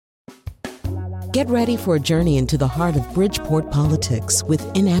Get ready for a journey into the heart of Bridgeport politics with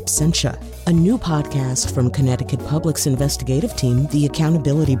In Absentia, a new podcast from Connecticut Public's investigative team, The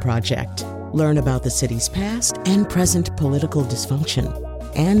Accountability Project. Learn about the city's past and present political dysfunction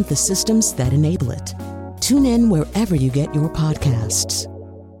and the systems that enable it. Tune in wherever you get your podcasts.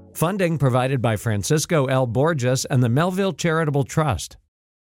 Funding provided by Francisco L. Borges and the Melville Charitable Trust.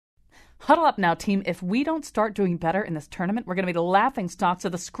 Huddle up now, team. If we don't start doing better in this tournament, we're going to be the laughingstocks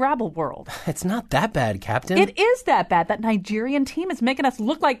of the Scrabble world. It's not that bad, Captain. It is that bad. That Nigerian team is making us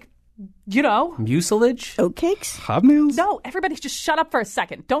look like, mucilage? Oatcakes? Hobnails? No, everybody just shut up for a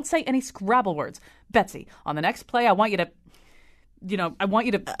second. Don't say any Scrabble words. Betsy, on the next play, I want you to...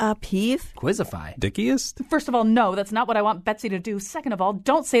 Peeve? Quizify. Dickiest? First of all, no, that's not what I want Betsy to do. Second of all,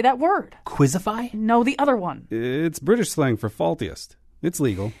 don't say that word. Quizify? No, the other one. It's British slang for faultiest. It's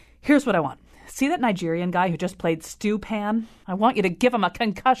legal. Here's what I want. See that Nigerian guy who just played stew pan? I want you to give him a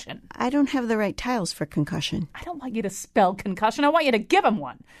concussion. I don't have the right tiles for concussion. I don't want you to spell concussion. I want you to give him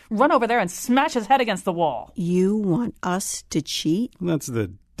one. Run over there and smash his head against the wall. You want us to cheat? That's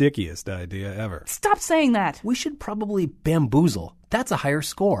the dickiest idea ever. Stop saying that. We should probably bamboozle. That's a higher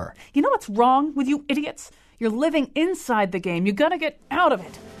score. You know what's wrong with you idiots? You're living inside the game. You gotta get out of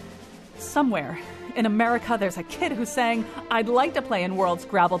it. Somewhere in America, there's a kid who's saying, I'd like to play in World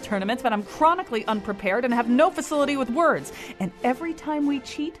Scrabble tournaments, but I'm chronically unprepared and have no facility with words. And every time we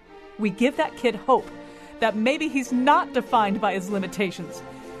cheat, we give that kid hope that maybe he's not defined by his limitations.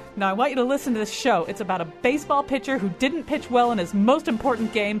 Now, I want you to listen to this show. It's about a baseball pitcher who didn't pitch well in his most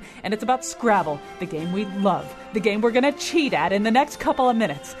important game, and it's about Scrabble, the game we love, the game we're going to cheat at in the next couple of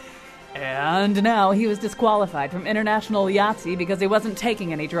minutes. And now he was disqualified from International Yahtzee because he wasn't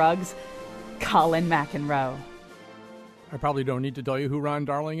taking any drugs. Colin McEnroe. I probably don't need to tell you who Ron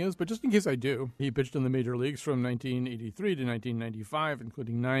Darling is, but just in case I do, he pitched in the major leagues from 1983 to 1995,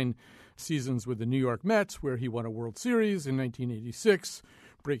 including 9 seasons with the New York Mets, where he won a World Series in 1986,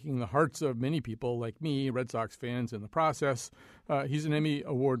 breaking the hearts of many people like me, Red Sox fans, in the process. He's an Emmy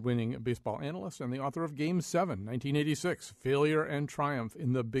Award-winning baseball analyst and the author of Game 7, 1986, Failure and Triumph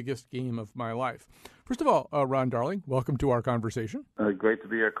in the Biggest Game of My Life. First of all, Ron Darling, welcome to our conversation. Great to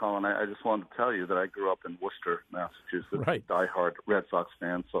be here, Colin. I just wanted to tell you that I grew up in Worcester, Massachusetts, Right. diehard Red Sox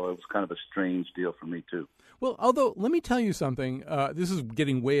fan, so it was kind of a strange deal for me, too. Well, although, let me tell you something. This is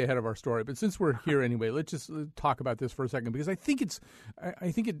getting way ahead of our story, but since we're here anyway, let's just talk about this for a second, because I think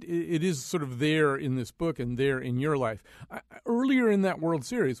it is sort of there in this book and there in your life. Earlier in that World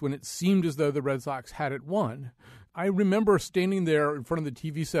Series, when it seemed as though the Red Sox had it won, I remember standing there in front of the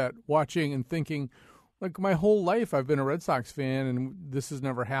TV set watching and thinking, like, my whole life I've been a Red Sox fan, and this has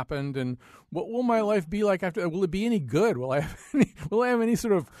never happened. And what will my life be like after? Will it be any good? Will I have any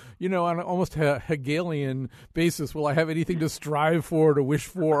sort of, on almost a Hegelian basis, will I have anything to strive for, to wish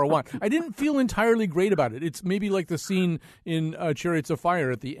for, or want? I didn't feel entirely great about it. It's maybe like the scene in Chariots of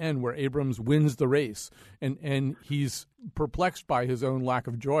Fire at the end where Abrams wins the race, and he's perplexed by his own lack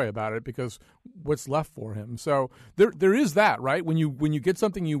of joy about it because what's left for him. So there is that, right? When you get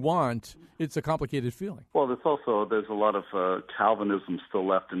something you want, it's a complicated feeling. Well, there's a lot of Calvinism still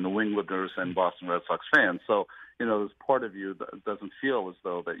left in New Englanders and Boston Red Sox fans. So, there's part of you that doesn't feel as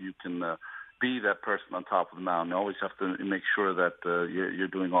though that you can be that person on top of the mountain. You always have to make sure that you're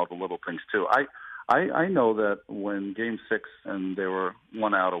doing all the little things, too. I know that when Game 6 and they were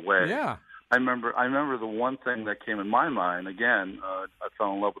 1 out away, yeah. I remember the one thing that came in my mind, again, I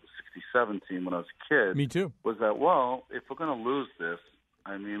fell in love with the 67 team when I was a kid. Me too. Was that, well, if we're going to lose this,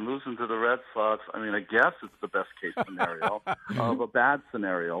 losing to the Red Sox, I guess it's the best case scenario of a bad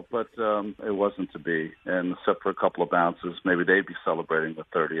scenario, but it wasn't to be. And except for a couple of bounces, maybe they'd be celebrating the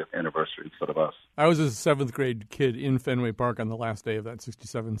 30th anniversary instead of us. I was a 7th grade kid in Fenway Park on the last day of that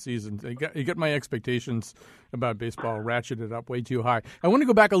 67 season. You get my expectations about baseball ratcheted up way too high. I want to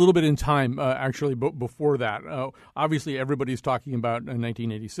go back a little bit in time, actually, before that. Obviously, everybody's talking about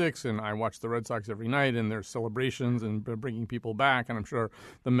 1986, and I watch the Red Sox every night, and there's celebrations and bringing people back, and I'm sure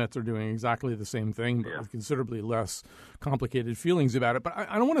the Mets are doing exactly the same thing, but with considerably less complicated feelings about it. But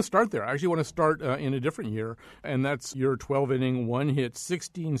I don't want to start there. I actually want to start in a different year, and that's your 12-inning, 1-hit,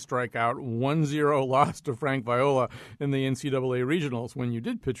 16-strikeout, 1-0 loss to Frank Viola in the NCAA Regionals when you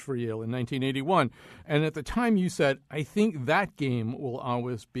did pitch for Yale in 1981. And at the time you said, I think that game will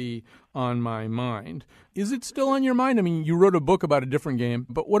always be on my mind. Is it still on your mind? You wrote a book about a different game,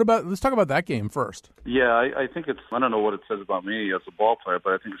 but let's talk about that game first. Yeah, I think I don't know what it says about me as a ball player,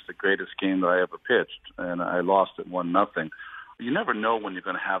 but I think it's the greatest game that I ever pitched, and I lost it 1-0. You never know when you're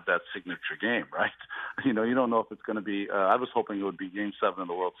going to have that signature game, right? You don't know if it's going to be, I was hoping it would be Game 7 of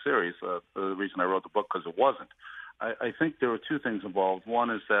the World Series. The reason I wrote the book, because it wasn't. I think there were two things involved. One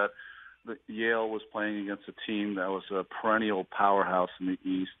is that Yale was playing against a team that was a perennial powerhouse in the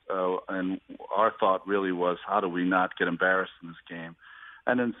East, and our thought really was, how do we not get embarrassed in this game?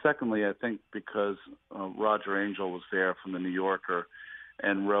 And then secondly, I think because Roger Angell was there from the New Yorker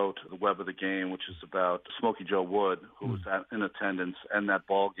and wrote The Web of the Game, which is about Smokey Joe Wood, who was in attendance, and that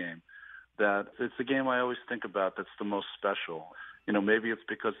ball game, that it's the game I always think about that's the most special. You know, maybe it's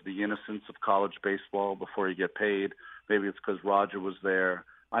because of the innocence of college baseball before you get paid. Maybe it's because Roger was there.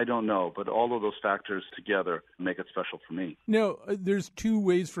 I don't know, but all of those factors together make it special for me. No, there's two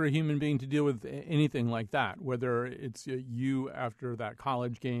ways for a human being to deal with anything like that, whether it's you after that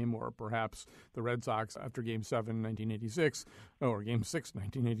college game or perhaps the Red Sox after Game 7, 1986, or Game 6,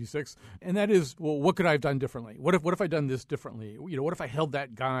 1986. And that is, well, what could I have done differently? What if I done this differently? You know, what if I held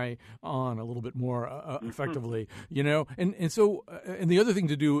that guy on a little bit more effectively? You know, and so the other thing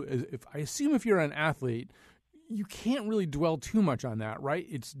to do is, if you're an athlete, you can't really dwell too much on that, right?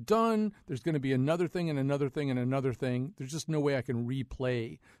 It's done. There's going to be another thing and another thing and another thing. There's just no way I can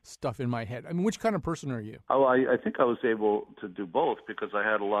replay stuff in my head. I mean, which kind of person are you? Oh, I think I was able to do both because I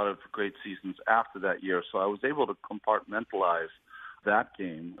had a lot of great seasons after that year. So I was able to compartmentalize that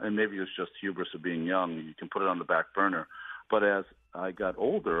game. And maybe it was just hubris of being young. You can put it on the back burner. But as I got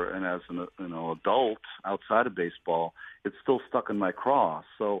older and as an adult outside of baseball, it's still stuck in my craw.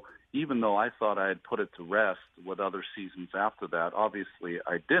 So even though I thought I had put it to rest with other seasons after that, obviously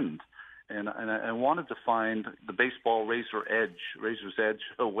I didn't. And I wanted to find the baseball razor's edge,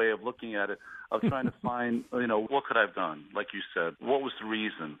 a way of looking at it, of trying to find, what could I have done? Like you said, what was the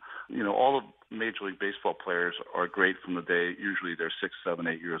reason? You know, all of Major League Baseball players are great from the day, usually they're 6, 7,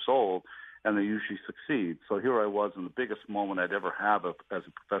 8 years old, and they usually succeed. So here I was in the biggest moment I'd ever have as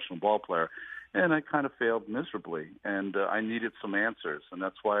a professional ball player, and I kind of failed miserably, and I needed some answers, and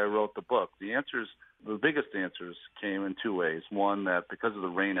that's why I wrote the book. The biggest answers came in two ways. One, that because of the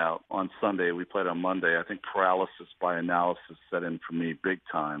rain out on Sunday, we played on Monday, I think paralysis by analysis set in for me big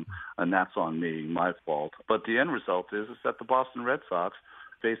time, and that's on me, my fault. But the end result is that the Boston Red Sox,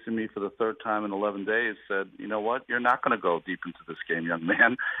 facing me for the third time in 11 days, said, you know what, you're not going to go deep into this game, young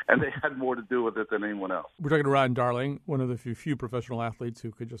man. And they had more to do with it than anyone else. We're talking to Ron Darling, one of the few professional athletes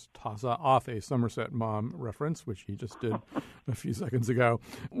who could just toss off a Somerset Mom reference, which he just did a few seconds ago.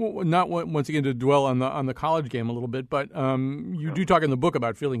 Well, not once again to dwell on the college game a little bit, but you do talk in the book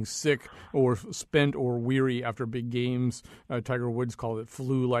about feeling sick or spent or weary after big games. Tiger Woods called it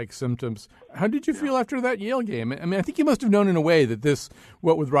flu-like symptoms. How did you feel after that Yale game? I mean, I think you must have known in a way that this,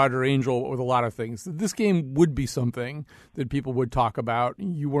 what with Roger Angell, with a lot of things, that this game would be something that people would talk about.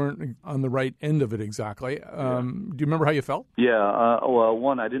 You weren't on the right end of it exactly. Do you remember how you felt? Yeah. Well,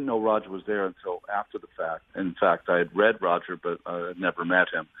 one, I didn't know Roger was there until after the fact. In fact, I had read Roger, but I had never met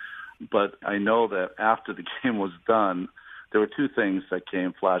him. But I know that after the game was done, there were two things that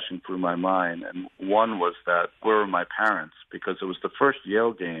came flashing through my mind. And one was that, where were my parents? Because it was the first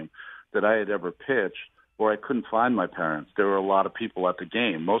Yale game that I had ever pitched where I couldn't find my parents. There were a lot of people at the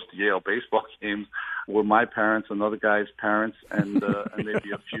game. Most Yale baseball games were my parents, another guy's parents, and maybe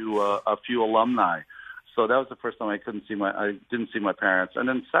a few alumni. So that was the first time I didn't see my parents. And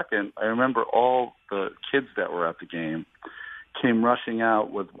then second, I remember all the kids that were at the game came rushing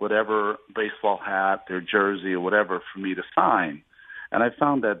out with whatever baseball hat, their jersey, or whatever for me to sign. And I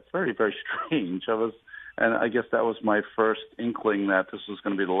found that very, very strange. And I guess that was my first inkling that this was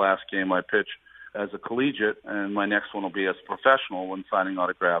going to be the last game I pitched as a collegiate, and my next one will be as a professional when signing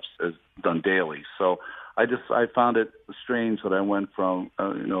autographs is done daily. So I found it strange that I went from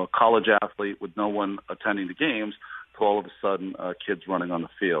a college athlete with no one attending the games to all of a sudden kids running on the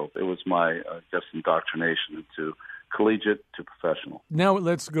field. It was my indoctrination into collegiate to professional. Now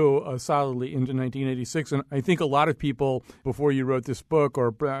let's go solidly into 1986. And I think a lot of people, before you wrote this book,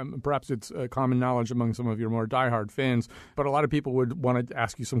 or perhaps it's common knowledge among some of your more diehard fans, but a lot of people would want to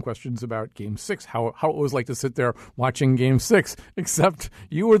ask you some questions about Game 6, how it was like to sit there watching Game 6, except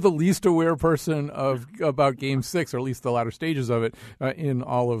you were the least aware person about Game 6, or at least the latter stages of it, in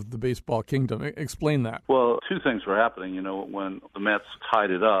all of the baseball kingdom. Explain that. Well, two things were happening. When the Mets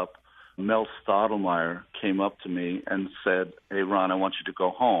tied it up, Mel Stottlemyre came up to me and said, hey, Ron, I want you to go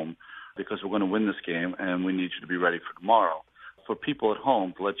home because we're going to win this game and we need you to be ready for tomorrow. For people at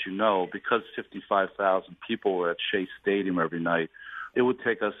home, to let you know, because 55,000 people were at Shea Stadium every night, it would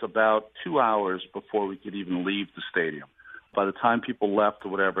take us about 2 hours before we could even leave the stadium. By the time people left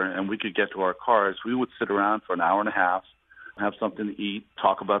or whatever and we could get to our cars, we would sit around for an hour and a half, have something to eat,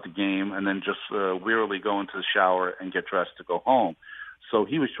 talk about the game, and then just wearily go into the shower and get dressed to go home. So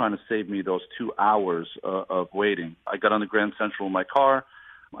he was trying to save me those 2 hours of waiting. I got on the Grand Central in my car.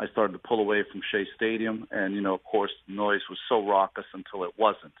 I started to pull away from Shea Stadium, and, of course, the noise was so raucous until it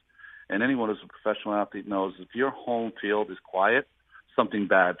wasn't. And anyone who's a professional athlete knows if your home field is quiet, something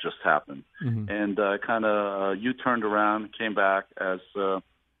bad just happened. Mm-hmm. And you turned around, came back as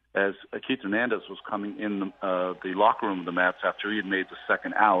Keith Hernandez was coming in the locker room of the Mets after he had made the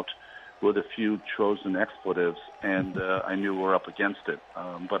second out with a few chosen expletives, and I knew we were up against it.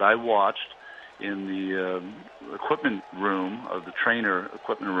 But I watched in the equipment room, the trainer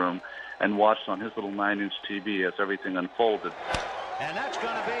equipment room, and watched on his little 9-inch TV as everything unfolded. And that's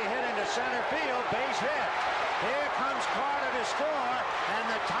going to be hit into center field, base hit. Here comes Carter to score, and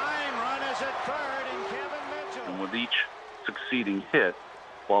the tying run is at third in Kevin Mitchell. And with each succeeding hit,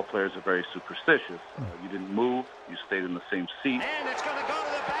 ball players are very superstitious. You didn't move, you stayed in the same seat. And it's going to go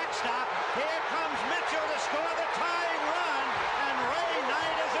to the backstop. Here comes Mitchell to score the tying run, and Ray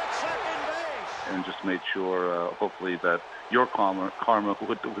Knight is at second base. And just made sure, hopefully, that your karma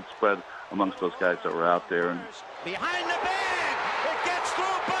would spread amongst those guys that were out there. And behind the bag, it gets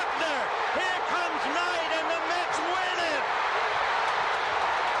through Buckner. Here comes Knight, and the Mets win it.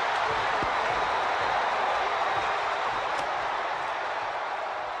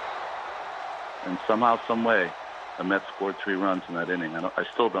 And somehow, some way, the Mets scored 3 runs in that inning. I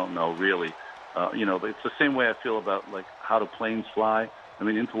still don't know, really. It's the same way I feel about, like, how do planes fly. I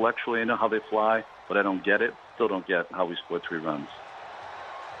mean, intellectually, I know how they fly, but I don't get it. Still don't get how we scored 3 runs.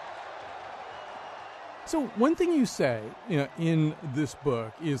 So one thing you say in this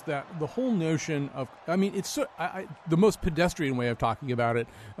book is that the whole notion of, it's the most pedestrian way of talking about it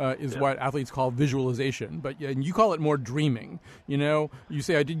is what athletes call visualization, but and you call it more dreaming. You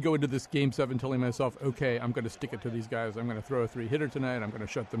say, I did go into this Game 7 telling myself, okay, I'm going to stick it to these guys. I'm going to throw a 3-hitter tonight. I'm going to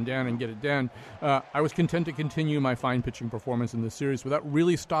shut them down and get it done. I was content to continue my fine pitching performance in this series without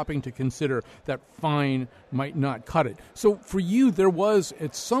really stopping to consider that fine might not cut it. So for you, there was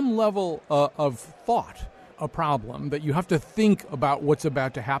at some level of thought a problem, that you have to think about what's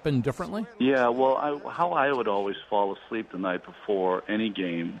about to happen differently? Yeah, well, how I would always fall asleep the night before any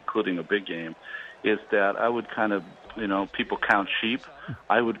game, including a big game, is that I would kind of, people count sheep.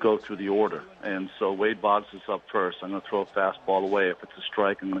 I would go through the order. And so Wade Boggs is up first. I'm going to throw a fastball away. If it's a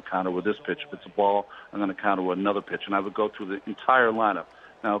strike, I'm going to counter with this pitch. If it's a ball, I'm going to counter with another pitch. And I would go through the entire lineup.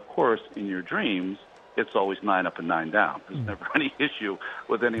 Now, of course, in your dreams, it's always 9 up and 9 down. There's never any issue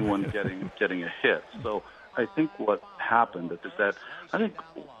with anyone getting a hit. So I think what happened is that I think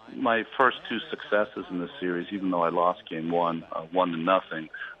my first 2 successes in this series, even though I lost game 1, 1-0,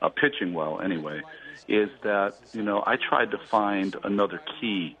 pitching well anyway, is that, I tried to find another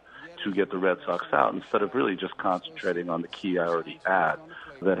key to get the Red Sox out instead of really just concentrating on the key I already had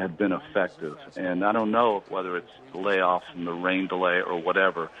that had been effective. And I don't know whether it's the layoff and the rain delay or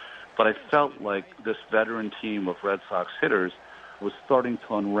whatever, but I felt like this veteran team of Red Sox hitters was starting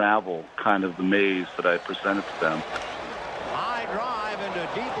to unravel kind of the maze that I presented to them. High drive into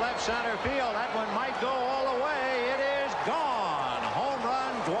deep left center field. That one might go all the way. It is gone. Home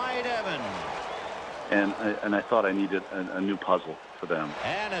run, Dwight Evans. And I thought I needed a new puzzle for them.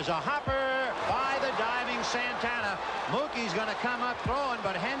 And as a hopper by the diving Santana, Mookie's going to come up throwing,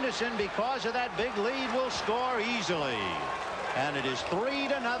 but Henderson, because of that big lead, will score easily. And it is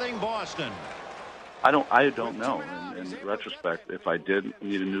 3-0 Boston. I don't know in retrospect if I did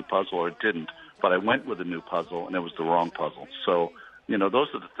need a new puzzle or didn't, but I went with a new puzzle and it was the wrong puzzle. So, those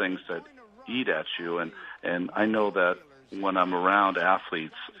are the things that eat at you. And I know that when I'm around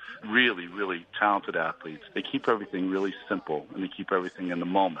athletes, really, really talented athletes, they keep everything really simple and they keep everything in the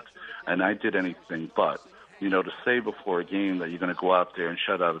moment. And I did anything but, to say before a game that you're going to go out there and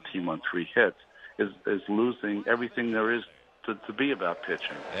shut out a team on 3 hits is losing everything there is to be about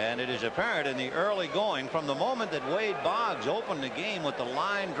pitching. And it is apparent in the early going from the moment that Wade Boggs opened the game with the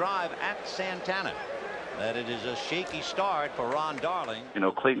line drive at Santana that it is a shaky start for Ron Darling.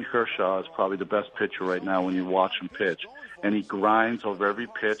 Clayton Kershaw is probably the best pitcher right now when you watch him pitch. And he grinds over every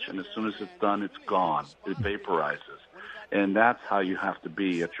pitch, and as soon as it's done, it's gone. It vaporizes. And that's how you have to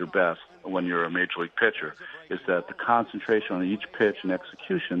be at your best when you're a major league pitcher, is that the concentration on each pitch and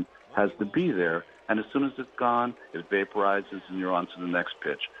execution has to be there. And as soon as it's gone, it vaporizes and you're on to the next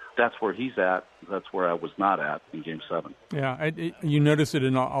pitch. That's where he's at. That's where I was not at in Game 7. Yeah, you notice it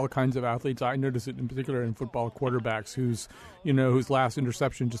in all kinds of athletes. I notice it in particular in football quarterbacks whose last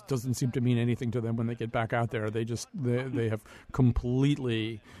interception just doesn't seem to mean anything to them when they get back out there. They have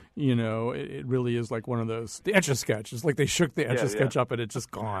completely it really is like one of those, the Etch-a-Sketch. It's like they shook the Etch-a-Sketch up and it's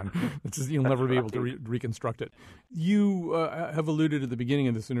just gone. It's just, you'll never be able to reconstruct it. You have alluded at the beginning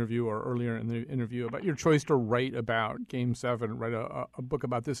of this interview or earlier in the interview about your choice to write about Game 7, write a book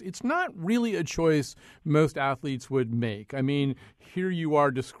about this. It's not really a choice most athletes would make. I mean, here you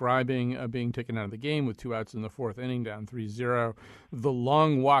are describing being taken out of the game with 2 outs in the 4th inning, down 3-0. The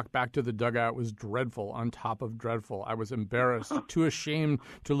long walk back to the dugout was dreadful, on top of dreadful. I was embarrassed, too ashamed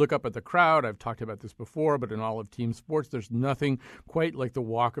to look up at the crowd. I've talked about this before, but in all of team sports, there's nothing quite like the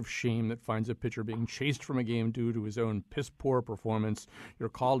walk of shame that finds a pitcher being chased from a game due to his own piss-poor performance. You're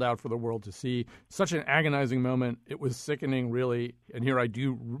called out for the world to see. Such an agonizing moment. It was sickening, really. And here I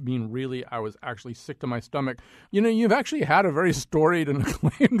do mean really, I was actually sick to my stomach. You've actually had a very storied and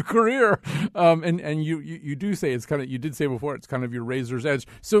acclaimed career. And you do say it's kind of, you did say before, it's kind of your razor's edge.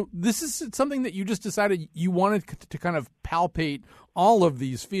 So this is something that you just decided you wanted to kind of palpate all of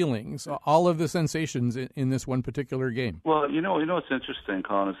these feelings, all of the sensations in this one particular game. Well, what's interesting,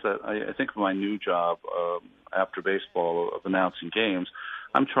 Colin, is that I think my new job after baseball of announcing games,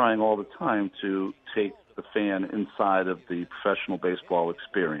 I'm trying all the time to take the fan inside of the professional baseball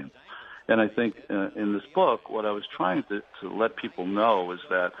experience. And I think in this book, what I was trying to let people know is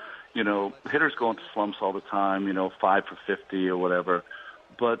that, hitters go into slumps all the time, 5 for 50 or whatever.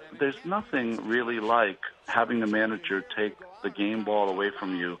 But there's nothing really like having the manager take the game ball away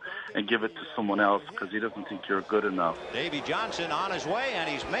from you and give it to someone else because he doesn't think you're good enough. Davy Johnson on his way, and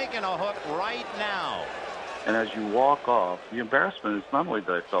he's making a hook right now. And as you walk off, the embarrassment is not only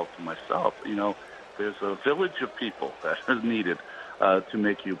that I felt for myself, there's a village of people that is needed to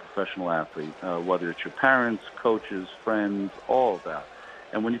make you a professional athlete, whether it's your parents, coaches, friends, all of that.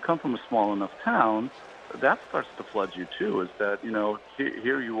 And when you come from a small enough town, that starts to flood you too, is that,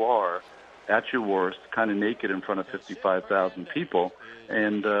 here you are at your worst, kind of naked in front of 55,000 people,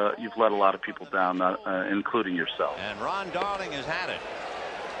 and you've let a lot of people down, including yourself. And Ron Darling has had it.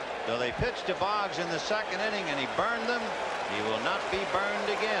 So they pitched to Boggs in the 2nd inning, and he burned them. He will not be burned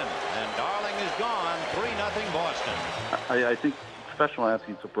again. And Darling is gone, 3-0 Boston. I think professional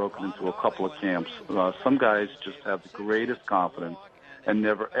athletes are broken into a couple of camps. Some guys just have the greatest confidence and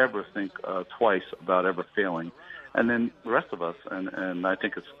never, ever think twice about ever failing. And then the rest of us, and I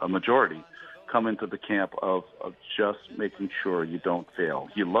think it's a majority, come into the camp of just making sure you don't fail.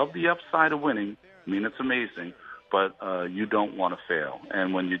 You love the upside of winning. I mean, it's amazing, but you don't want to fail.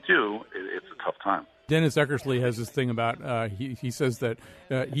 And when you do, it's a tough time. Dennis Eckersley has this thing about, he says that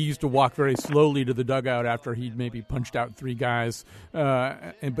he used to walk very slowly to the dugout after he'd maybe punched out 3 guys.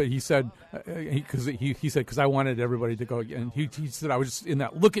 But he said, because I wanted everybody to go, and he said, I was just in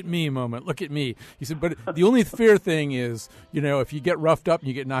that look at me moment, look at me. He said, but the only fair thing is, if you get roughed up and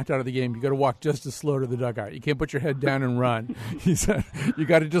you get knocked out of the game, you got to walk just as slow to the dugout. You can't put your head down and run. He said, you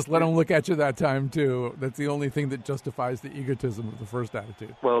got to just let them look at you that time too. That's the only thing that justifies the egotism of the first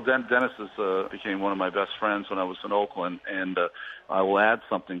attitude. Well, Dennis became one of my best friends when I was in Oakland, and I will add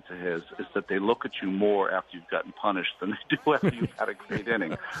something to his, is that they look at you more after you've gotten punished than they do after you've had a great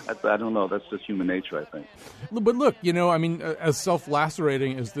inning. I don't know. That's just human nature, I think. But look, as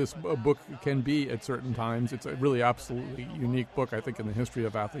self-lacerating as this book can be at certain times, it's a really absolutely unique book, I think, in the history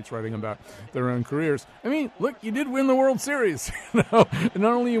of athletes writing about their own careers. I mean, look, you did win the World Series. Not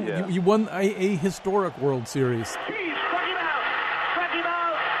only you won a historic World Series.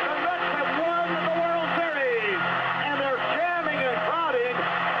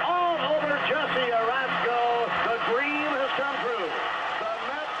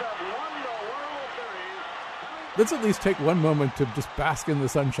 Let's at least take one moment to just bask in the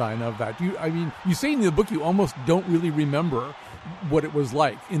sunshine of that. You say in the book you almost don't really remember what it was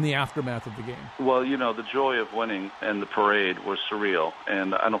like in the aftermath of the game. Well, the joy of winning and the parade was surreal,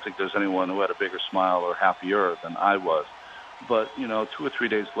 and I don't think there's anyone who had a bigger smile or happier than I was. But, 2 or 3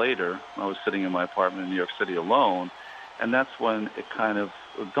 days later, I was sitting in my apartment in New York City alone, and that's when it kind of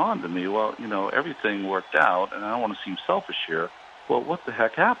dawned on me, well, everything worked out, and I don't want to seem selfish here. Well, what the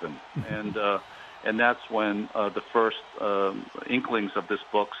heck happened? And that's when the first inklings of this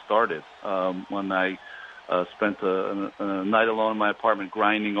book started, when I spent a night alone in my apartment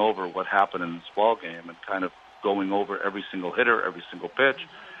grinding over what happened in this ball game and kind of going over every single hitter, every single pitch.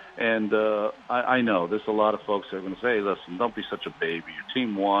 And I know there's a lot of folks that are going to say, listen, don't be such a baby. Your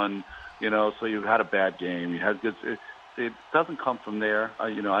team won, so you had a bad game. You had good. It doesn't come from there.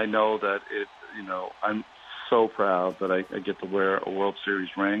 I know that I'm so proud that I get to wear a World Series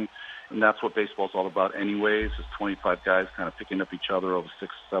ring. And that's what baseball's all about anyways, is 25 guys kind of picking up each other over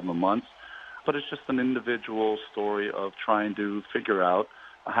 6 or 7 months. But it's just an individual story of trying to figure out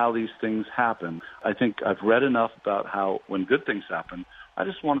how these things happen. I think I've read enough about how when good things happen, I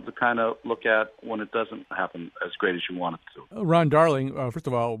just wanted to kind of look at when it doesn't happen as great as you want it to. Ron Darling, first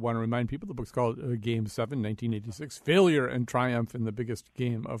of all, I want to remind people the book's called Game 7, 1986, Failure and Triumph in the Biggest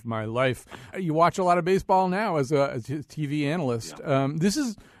Game of My Life. You watch a lot of baseball now as a TV analyst. Yeah. This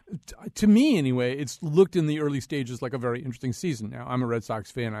is, to me anyway, it's looked in the early stages like a very interesting season. Now, I'm a Red Sox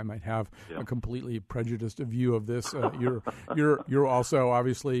fan. I might have a completely prejudiced view of this. You're also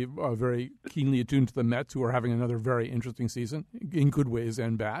obviously very keenly attuned to the Mets, who are having another very interesting season in good ways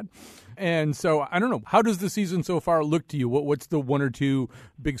and bad. And so I don't know. How does the season so far look to you? What's the one or two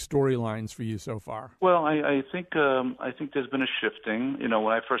big storylines for you so far? Well, I think there's been a shifting. You know,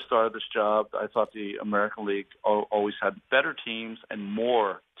 when I first started this job, I thought the American League always had better teams and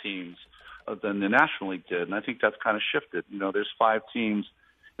more teams than the National League did, and I think that's kind of shifted. You know, there's 5 teams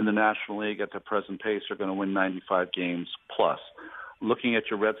in the National League at the present pace are going to win 95 games plus. Looking at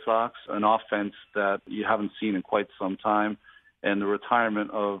your Red Sox, an offense that you haven't seen in quite some time, and the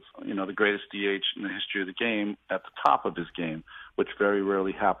retirement of, you know, the greatest DH in the history of the game at the top of his game, which very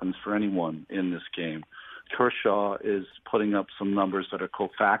rarely happens for anyone in this game. Kershaw is putting up some numbers that are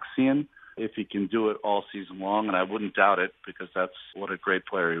Koufaxian if he can do it all season long, and I wouldn't doubt it because that's what a great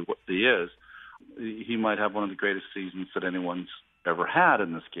player he is. He might have one of the greatest seasons that anyone's ever had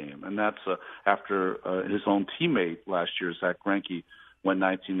in this game, and that's after his own teammate last year, Zach Greinke, went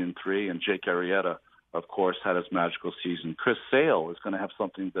 19-3, and Jake Arrieta, of course, had his magical season. Chris Sale is going to have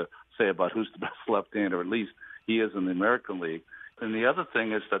something to say about who's the best left-hander, or at least he is in the American League. And the other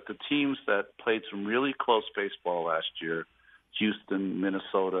thing is that the teams that played some really close baseball last year, Houston,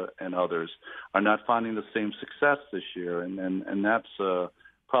 Minnesota, and others, are not finding the same success this year. And that's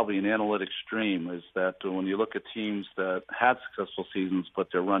probably an analytic stream, is that when you look at teams that had successful seasons but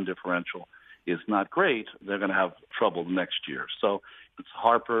their run differential is not great, they're going to have trouble next year. So it's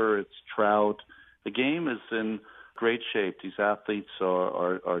Harper, it's Trout. The game is in great shape. These athletes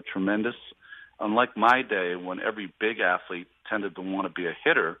are tremendous. Unlike my day, when every big athlete tended to want to be a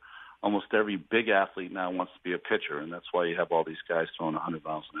hitter, almost every big athlete now wants to be a pitcher, and that's why you have all these guys throwing 100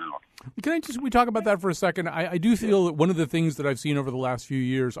 miles an hour. Can we talk about that for a second? I do feel that one of the things that I've seen over the last few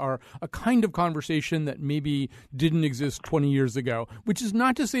years are a kind of conversation that maybe didn't exist 20 years ago, which is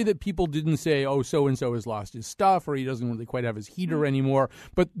not to say that people didn't say, oh, so-and-so has lost his stuff or he doesn't really quite have his heater anymore,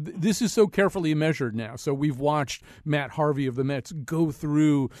 but this is so carefully measured now. So we've watched Matt Harvey of the Mets go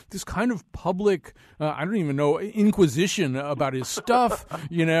through this kind of public, I don't even know, inquisition about his stuff.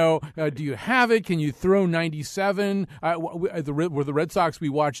 You know, do you have it? Can you throw 97? Were the Red Sox, we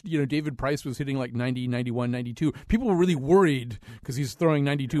watched, you know, David Price was hitting like 90, 91, 92. People were really worried because he's throwing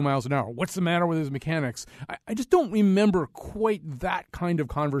 92 miles an hour. What's the matter with his mechanics? I just don't remember quite that kind of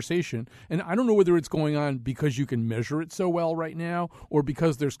conversation. And I don't know whether it's going on because you can measure it so well right now or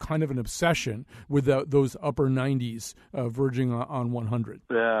because there's kind of an obsession with those upper 90s verging on 100.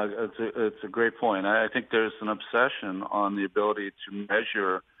 Yeah, it's a great point. I think there's an obsession on the ability to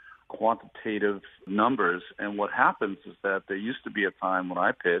measure quantitative numbers, and what happens is that there used to be a time when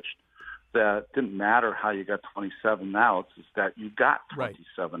I pitched that didn't matter how you got 27 outs, is that you got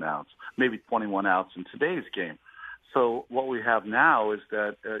 27 outs, maybe 21 outs in today's game. So what we have now is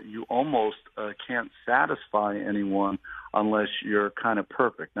that you almost can't satisfy anyone unless you're kind of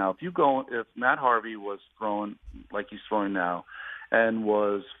perfect. Now, if Matt Harvey was throwing like he's throwing now, and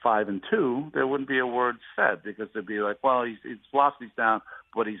was 5-2, there wouldn't be a word said because they'd be like, well, his velocity's down,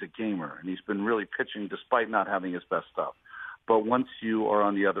 but he's a gamer, and he's been really pitching despite not having his best stuff. But once you are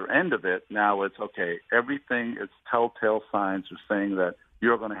on the other end of it, now it's, okay, everything is telltale signs of saying that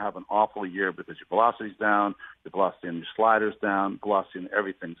you're going to have an awful year because your velocity's down, your velocity on your slider's down, velocity and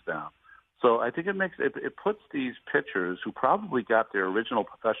everything's down. So I think it puts these pitchers who probably got their original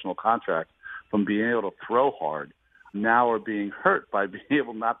professional contract from being able to throw hard now are being hurt by being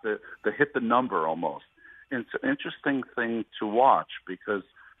able not to hit the number almost. And it's an interesting thing to watch because,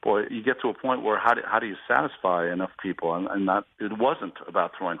 boy, you get to a point where how do you satisfy enough people? And it wasn't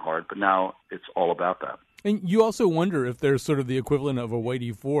about throwing hard, but now it's all about that. And you also wonder if there's sort of the equivalent of a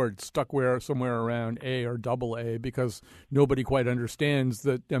Whitey Ford stuck somewhere around A or double A because nobody quite understands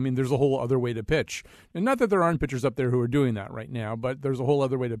that, I mean, there's a whole other way to pitch. And not that there aren't pitchers up there who are doing that right now, but there's a whole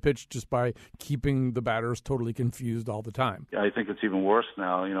other way to pitch just by keeping the batters totally confused all the time. Yeah, I think it's even worse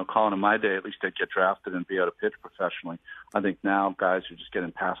now. You know, Colin, in my day, at least they'd get drafted and be able to pitch professionally. I think now guys are just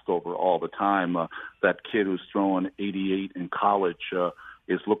getting passed over all the time. That kid who's throwing 88 in college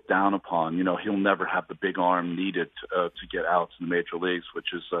is looked down upon. You know, he'll never have the big arm needed to get outs in the major leagues,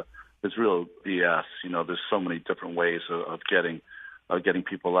 which is real BS. You know, there's so many different ways of getting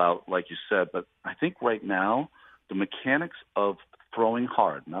people out, like you said. But I think right now the mechanics of throwing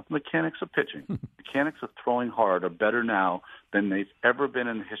hard, not the mechanics of pitching, mechanics of throwing hard are better now than they've ever been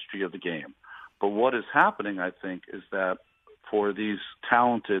in the history of the game. But what is happening, I think, is that for these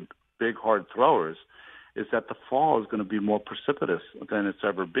talented, big, hard throwers, is that the fall is going to be more precipitous than it's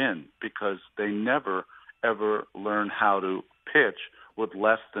ever been because they never, ever learn how to pitch with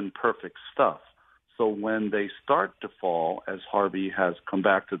less than perfect stuff. So when they start to fall, as Harvey has come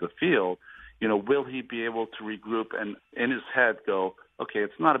back to the field, will he be able to regroup and in his head go, okay,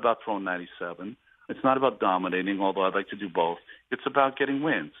 it's not about throwing 97. It's not about dominating, although I'd like to do both. It's about getting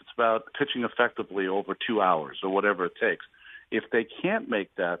wins. It's about pitching effectively over 2 hours or whatever it takes. If they can't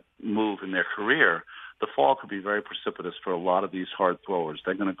make that move in their career, the fall could be very precipitous for a lot of these hard throwers.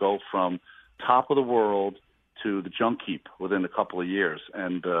 They're going to go from top of the world to the junk heap within a couple of years,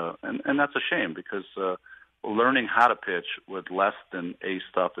 and that's a shame because learning how to pitch with less than A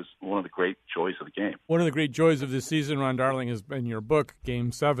stuff is one of the great joys of the game. One of the great joys of this season, Ron Darling, has been your book,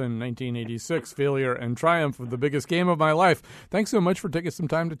 Game 7, 1986, Failure and Triumph of the Biggest Game of My Life. Thanks so much for taking some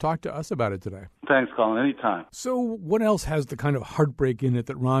time to talk to us about it today. Thanks, Colin. Anytime. So what else has the kind of heartbreak in it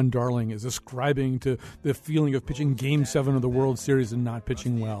that Ron Darling is ascribing to the feeling of pitching Game 7 of the World Series and not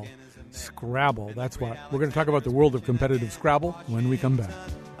pitching well? Scrabble, that's what. We're going to talk about the world of competitive Scrabble when we come back.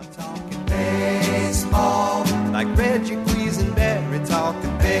 Baseball, like Reggie Quisenberry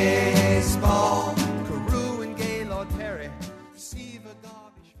talking baseball. Carew and Gaylord Perry, receiver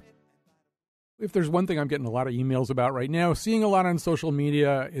Garvey Schmidt. If there's one thing I'm getting a lot of emails about right now, seeing a lot on social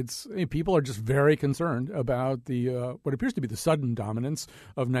media, people are just very concerned about the what appears to be the sudden dominance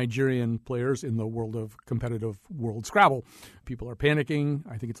of Nigerian players in the world of competitive World Scrabble. People are panicking.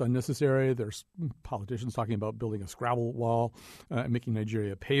 I think it's unnecessary. There's politicians talking about building a Scrabble wall and making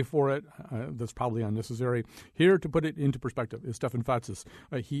Nigeria pay for it. That's probably unnecessary. Here to put it into perspective is Stefan Fatsis.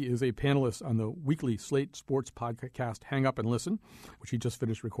 He is a panelist on the weekly Slate Sports podcast Hang Up and Listen, which he just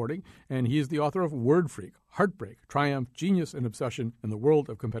finished recording, and he is the author of Word Freak, Heartbreak, Triumph, Genius, and Obsession in the World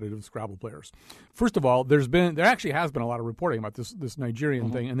of Competitive Scrabble Players. First of all, there actually has been a lot of reporting about this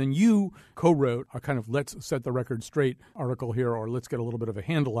Nigerian thing, and then you co-wrote a kind of Let's Set the Record Straight article here, or let's get a little bit of a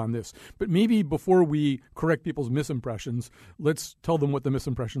handle on this. But maybe before we correct people's misimpressions, let's tell them what the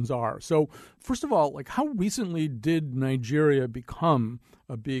misimpressions are. So first of all, how recently did Nigeria become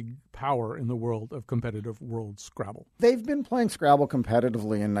a big power in the world of competitive World Scrabble? They've been playing Scrabble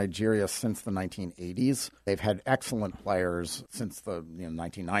competitively in Nigeria since the 1980s. They've had excellent players since the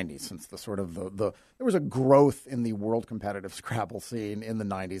 1990s, since there was a growth in the world competitive Scrabble scene in the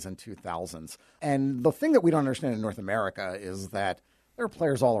 90s and 2000s. And the thing that we don't understand in North America is that there are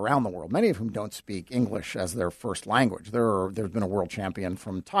players all around the world, many of whom don't speak English as their first language. There's been a world champion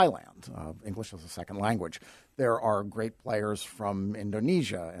from Thailand. English is a second language. There are great players from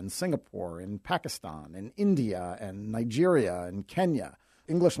Indonesia and Singapore and Pakistan and India and Nigeria and Kenya.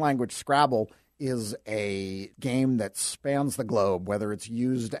 English language Scrabble is a game that spans the globe, whether it's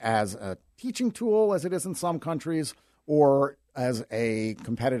used as a teaching tool, as it is in some countries, or as a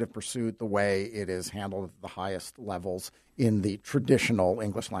competitive pursuit the way it is handled at the highest levels in the traditional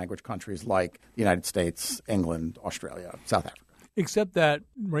English language countries like the United States, England, Australia, South Africa. Except that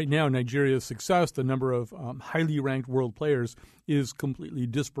right now Nigeria's success, the number of highly ranked world players, is completely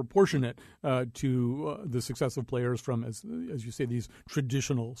disproportionate to the success of players from, as you say, these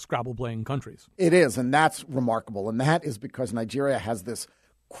traditional Scrabble-playing countries. It is, and that's remarkable. And that is because Nigeria has this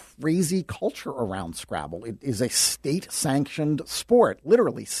crazy culture around Scrabble. It is a state-sanctioned sport,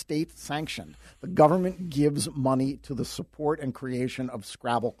 literally state-sanctioned. The government gives money to the support and creation of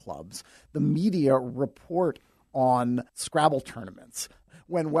Scrabble clubs. The media report on Scrabble tournaments.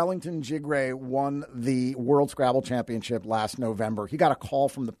 When Wellington Jigre won the World Scrabble Championship last November, he got a call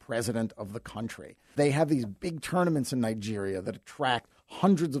from the president of the country. They have these big tournaments in Nigeria that attract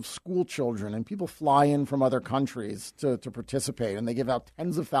hundreds of school children, and people fly in from other countries to participate, and they give out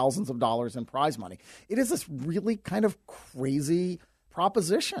tens of thousands of dollars in prize money. It is this really kind of crazy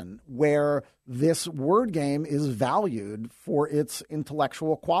proposition where this word game is valued for its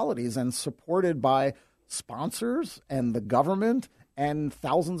intellectual qualities and supported by sponsors and the government and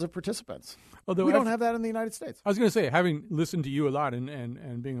thousands of participants. Although we don't have that in the United States. I was going to say, having listened to you a lot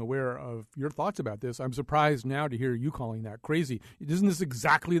and being aware of your thoughts about this, I'm surprised now to hear you calling that crazy. Isn't this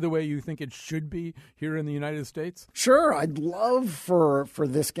exactly the way you think it should be here in the United States? Sure. I'd love for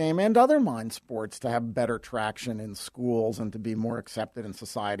this game and other mind sports to have better traction in schools and to be more accepted in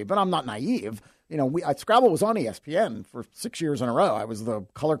society. But I'm not naive. Scrabble was on ESPN for 6 years in a row. I was the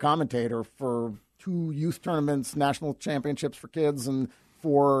color commentator for 2 youth tournaments, national championships for kids, and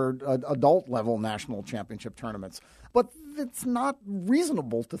 4 adult-level national championship tournaments. But it's not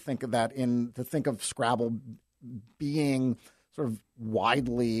reasonable to think of that to think of Scrabble being sort of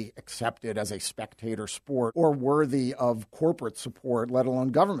widely accepted as a spectator sport or worthy of corporate support, let alone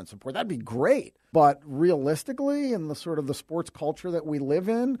government support. That'd be great. But realistically, in the sort of the sports culture that we live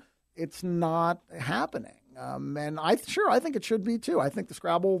in, it's not happening. And I think it should be too. I think the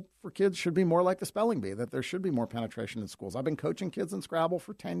Scrabble for kids should be more like the spelling bee, that there should be more penetration in schools. I've been coaching kids in Scrabble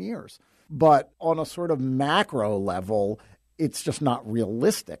for 10 years. But on a sort of macro level, it's just not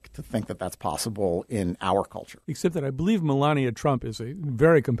realistic to think that that's possible in our culture. Except that I believe Melania Trump is a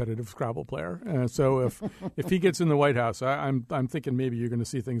very competitive Scrabble player. So if he gets in the White House, I'm thinking maybe you're going to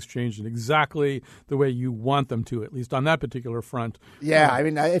see things change in exactly the way you want them to, at least on that particular front. Yeah, I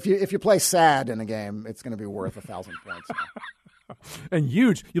mean, if you play sad in a game, it's going to be worth 1,000 points. And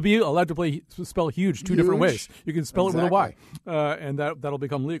huge. You'll be allowed to spell huge two different ways. You can spell it with a Y, and that'll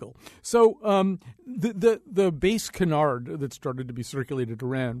become legal. So the base canard that started to be circulated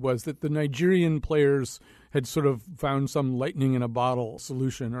around was that the Nigerian players had sort of found some lightning in a bottle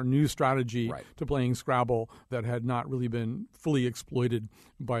solution or new strategy to playing Scrabble that had not really been fully exploited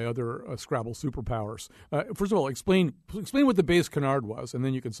by other Scrabble superpowers. First of all, explain what the base canard was, and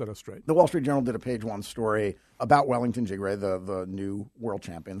then you can set us straight. The Wall Street Journal did a page one story about Wellington Jigre, the new world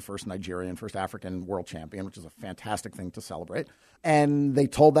champion, first Nigerian, first African world champion, which is a fantastic thing to celebrate. And they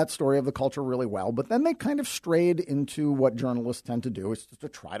told that story of the culture really well, but then they kind of strayed into what journalists tend to do, is to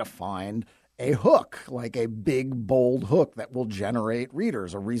try to find a hook, like a big, bold hook that will generate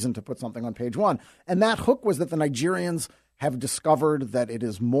readers, a reason to put something on page one. And that hook was that the Nigerians have discovered that it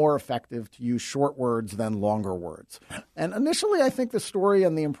is more effective to use short words than longer words. And initially, I think the story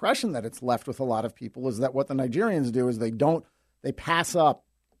and the impression that it's left with a lot of people is that what the Nigerians do is they pass up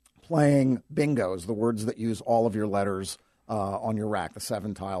playing bingos, the words that use all of your letters on your rack, the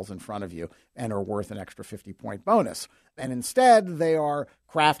 7 tiles in front of you, and are worth an extra 50-point bonus. And instead, they are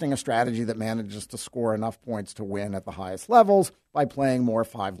crafting a strategy that manages to score enough points to win at the highest levels by playing more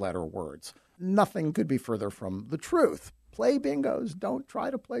 5-letter words. Nothing could be further from the truth. Play bingos. Don't try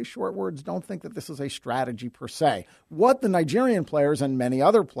to play short words. Don't think that this is a strategy per se. What the Nigerian players and many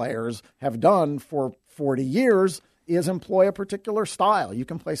other players have done for 40 years is employ a particular style. You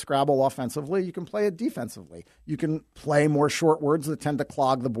can play Scrabble offensively. You can play it defensively. You can play more short words that tend to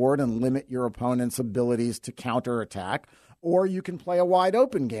clog the board and limit your opponent's abilities to counterattack. Or you can play a wide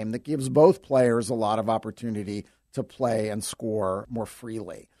open game that gives both players a lot of opportunity to play and score more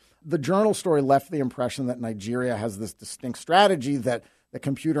freely. The Journal story left the impression that Nigeria has this distinct strategy that the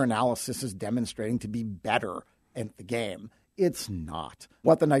computer analysis is demonstrating to be better at the game. It's not.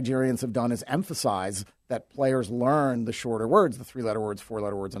 What the Nigerians have done is emphasize that players learn the shorter words, the 3-letter words,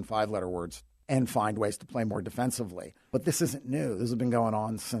 4-letter words, and 5-letter words, and find ways to play more defensively. But this isn't new. This has been going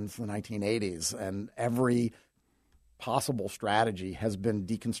on since the 1980s, and every possible strategy has been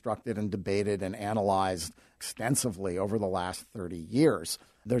deconstructed and debated and analyzed extensively over the last 30 years.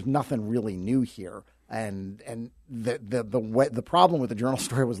 There's nothing really new here. And the problem with the Journal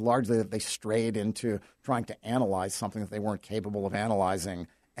story was largely that they strayed into trying to analyze something that they weren't capable of analyzing,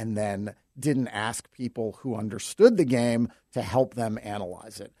 and then didn't ask people who understood the game to help them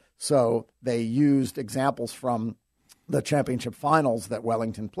analyze it. So they used examples from the championship finals that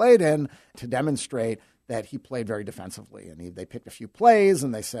Wellington played in to demonstrate that he played very defensively. And they picked a few plays,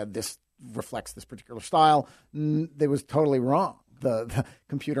 and they said this reflects this particular style. They was totally wrong. The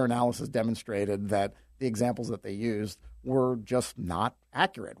computer analysis demonstrated that the examples that they used were just not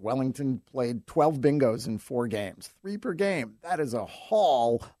accurate. Wellington played 12 bingos in 4 games, 3 per game. That is a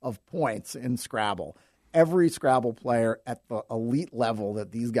haul of points in Scrabble. Every Scrabble player at the elite level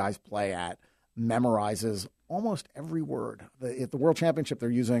that these guys play at memorizes almost every word. At the World Championship,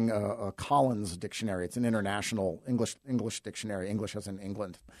 they're using a Collins dictionary. It's an international English dictionary, English as in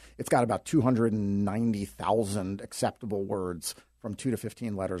England. It's got about 290,000 acceptable words from 2 to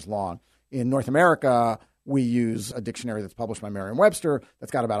 15 letters long. In North America, we use a dictionary that's published by Merriam-Webster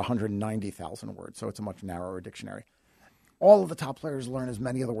that's got about 190,000 words, so it's a much narrower dictionary. All of the top players learn as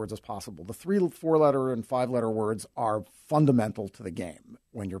many of the words as possible. The 3, 4-letter, and 5-letter words are fundamental to the game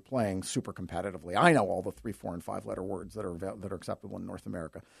when you're playing super competitively. I know all the 3, 4, and 5-letter words that are acceptable in North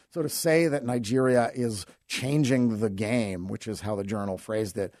America. So to say that Nigeria is changing the game, which is how the Journal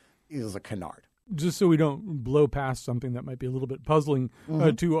phrased it, is a canard. Just so we don't blow past something that might be a little bit puzzling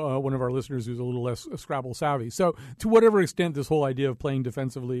to one of our listeners who's a little less Scrabble savvy. So to whatever extent this whole idea of playing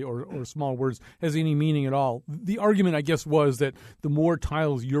defensively or small words has any meaning at all, the argument, I guess, was that the more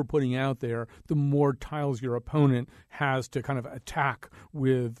tiles you're putting out there, the more tiles your opponent has to kind of attack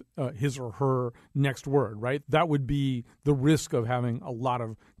with his or her next word, right? That would be the risk of having a lot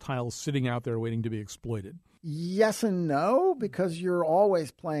of tiles sitting out there waiting to be exploited. Yes and no, because you're always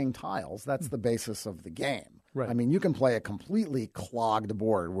playing tiles. That's the basis of the game. Right. I mean, you can play a completely clogged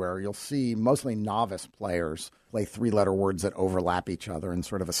board where you'll see mostly novice players play three-letter words that overlap each other in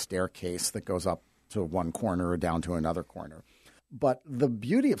sort of a staircase that goes up to one corner or down to another corner. But the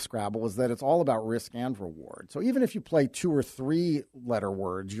beauty of Scrabble is that it's all about risk and reward. So even if you play 2 or 3 letter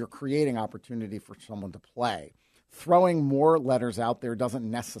words, you're creating opportunity for someone to play. Throwing more letters out there doesn't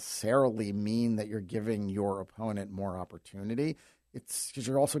necessarily mean that you're giving your opponent more opportunity. It's because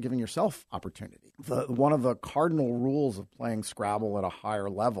you're also giving yourself opportunity. One of the cardinal rules of playing Scrabble at a higher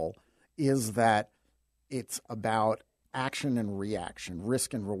level is that it's about action and reaction,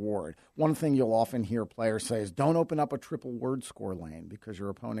 risk and reward. One thing you'll often hear players say is don't open up a triple word score lane because your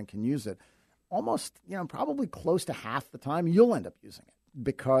opponent can use it. Almost, probably close to half the time you'll end up using it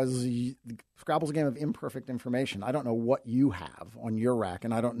because Scrabble's a game of imperfect information. I don't know what you have on your rack,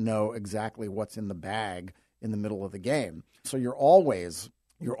 and I don't know exactly what's in the bag in the middle of the game. So you're always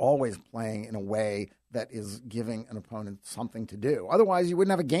playing in a way that is giving an opponent something to do. Otherwise, you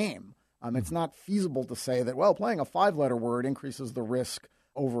wouldn't have a game. It's not feasible to say that, playing a 5-letter word increases the risk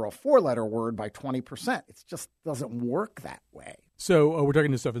over a 4-letter word by 20%. It just doesn't work that way. So we're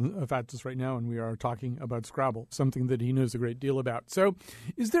talking to Stefan Fatsis right now, and we are talking about Scrabble, something that he knows a great deal about. So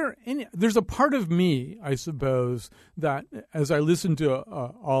there's a part of me, I suppose, that as I listen to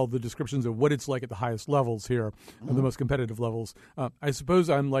all the descriptions of what it's like at the highest levels here, the most competitive levels, I suppose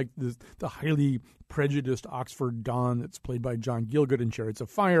I'm like the highly prejudiced Oxford Don that's played by John Gielgud in Chariots of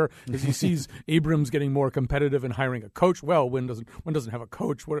Fire, as he sees Abrams getting more competitive and hiring a coach. Well, one doesn't have a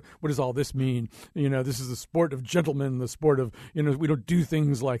coach. What does all this mean? This is the sport of gentlemen, the sport of, we don't do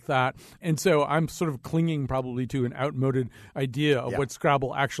things like that. And so I'm sort of clinging probably to an outmoded idea of what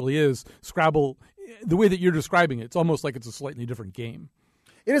Scrabble actually is. Scrabble, the way that you're describing it, it's almost like it's a slightly different game.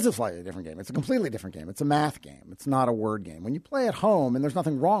 It is a slightly different game. It's a completely different game. It's a math game. It's not a word game. When you play at home, and there's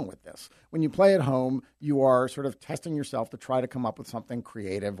nothing wrong with this, when you play at home, you are sort of testing yourself to try to come up with something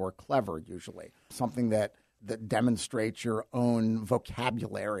creative or clever, usually, something that demonstrates your own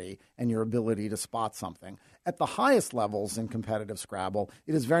vocabulary and your ability to spot something. At the highest levels in competitive Scrabble,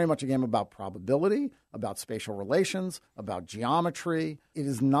 it is very much a game about probability, about spatial relations, about geometry. It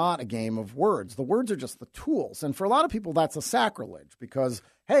is not a game of words. The words are just the tools. And for a lot of people, that's a sacrilege because,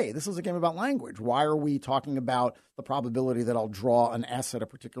 hey, this is a game about language. Why are we talking about the probability that I'll draw an S at a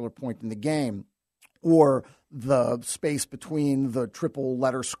particular point in the game? Or the space between the triple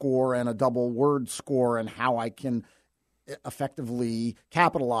letter score and a double word score and how I can effectively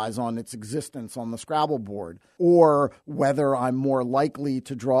capitalize on its existence on the Scrabble board, or whether I'm more likely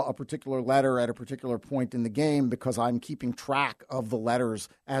to draw a particular letter at a particular point in the game because I'm keeping track of the letters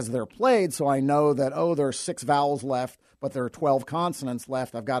as they're played. So I know that, there are 6 vowels left, but there are 12 consonants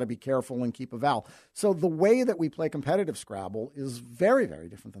left. I've got to be careful and keep a vowel. So the way that we play competitive Scrabble is very, very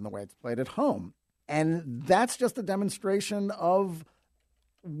different than the way it's played at home. And that's just a demonstration of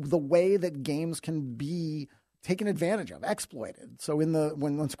the way that games can be taken advantage of, exploited. So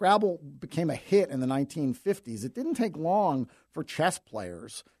when Scrabble became a hit in the 1950s, it didn't take long for chess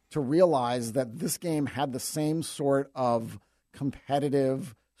players to realize that this game had the same sort of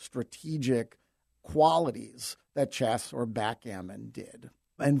competitive, strategic qualities that chess or backgammon did.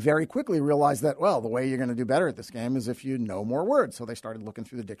 And very quickly realized that, the way you're going to do better at this game is if you know more words. So they started looking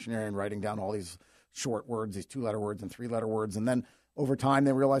through the dictionary and writing down all these short words, these 2-letter words and 3-letter words. And then over time,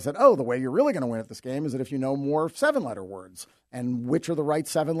 they realized that, the way you're really going to win at this game is that if you know more 7-letter words. And which are the right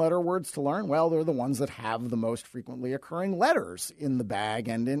 7-letter words to learn? Well, they're the ones that have the most frequently occurring letters in the bag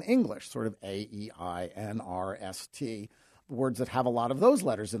and in English, sort of A, E, I, N, R, S, T, words that have a lot of those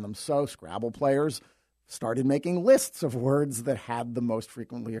letters in them. So Scrabble players started making lists of words that had the most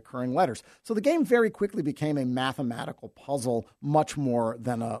frequently occurring letters. So the game very quickly became a mathematical puzzle much more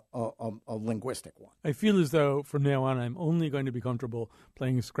than a linguistic one. I feel as though from now on I'm only going to be comfortable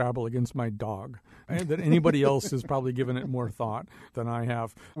playing Scrabble against my dog, and that anybody else has probably given it more thought than I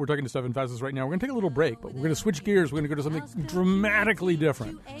have. We're talking to Stefan Fatsis right now. We're going to take a little break, but we're going to switch gears. We're going to go to something dramatically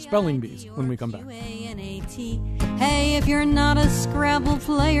different. Spelling bees when we come back. Hey, if you're not a Scrabble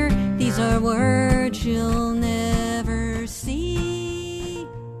player, these are words you'll never see.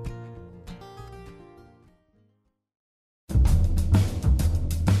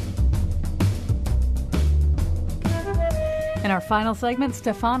 In our final segment,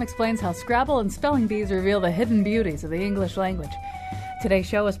 Stefan explains how Scrabble and spelling bees reveal the hidden beauties of the English language. Today's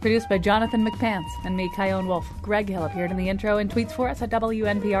show was produced by Jonathan McPants and me, Kyone Wolfe. Greg Hill appeared in the intro and tweets for us at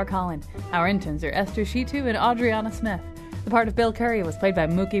WNPR Colin. Our interns are Esther Shitu and Adriana Smith. The part of Bill Curry was played by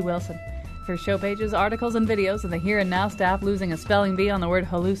Mookie Wilson. For show pages, articles, and videos of the Here and Now staff losing a spelling bee on the word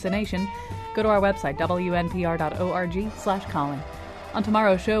hallucination, go to our website, wnpr.org/Colin. On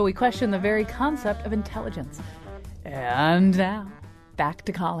tomorrow's show, we question the very concept of intelligence. And now, back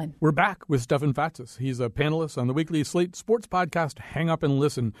to Colin. We're back with Stefan Fatsis. He's a panelist on the weekly Slate sports podcast Hang Up and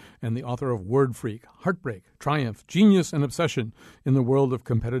Listen and the author of Word Freak, Heartbreak, Triumph, Genius, and Obsession in the World of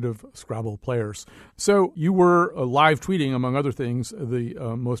Competitive Scrabble Players. So you were live tweeting, among other things, the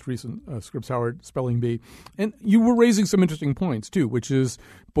most recent Scripps Howard Spelling Bee. And you were raising some interesting points, too, which is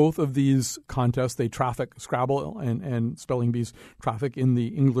both of these contests, they traffic Scrabble and Spelling Bees traffic in the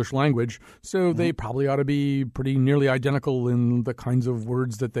English language. So they probably ought to be pretty nearly identical in the kinds of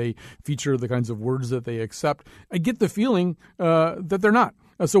words that they feature, the kinds of words that they accept. I get the feeling that they're not.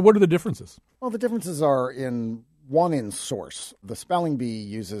 So what are the differences? Well, the differences are in source. The Spelling Bee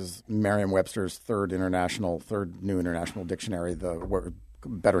uses Merriam-Webster's third new international dictionary,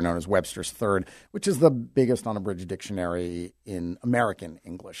 better known as Webster's Third, which is the biggest unabridged dictionary in American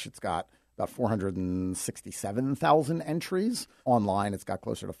English. It's got about 467,000 entries. Online, it's got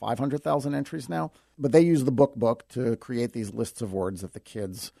closer to 500,000 entries now. But they use the book to create these lists of words that the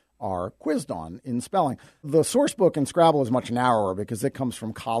kids are quizzed on in spelling. The source book in Scrabble is much narrower because it comes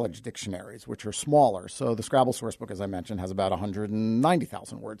from college dictionaries, which are smaller. So the Scrabble source book, as I mentioned, has about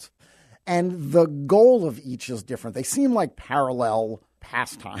 190,000 words. And the goal of each is different. They seem like parallel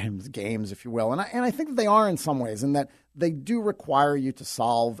pastimes, games, if you will. And I think that they are in some ways, in that they do require you to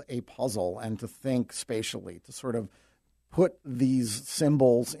solve a puzzle and to think spatially, to sort of put these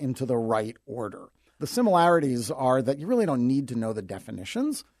symbols into the right order. The similarities are that you really don't need to know the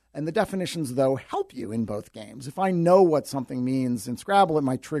definitions. And the definitions, though, help you in both games. If I know what something means in Scrabble, it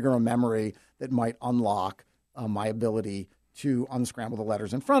might trigger a memory that might unlock my ability to unscramble the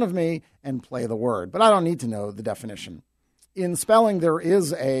letters in front of me and play the word. But I don't need to know the definition. In spelling, there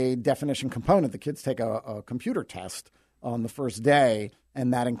is a definition component. The kids take a computer test on the first day,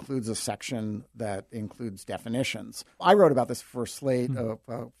 and that includes a section that includes definitions. I wrote about this for Slate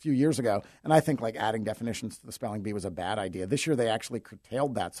a few years ago, and I think adding definitions to the Spelling Bee was a bad idea. This year they actually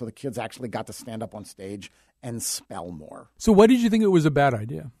curtailed that, so the kids actually got to stand up on stage and spell more. So why did you think it was a bad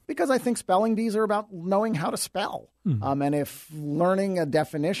idea? Because I think spelling bees are about knowing how to spell. And if learning a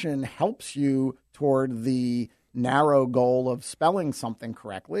definition helps you toward the narrow goal of spelling something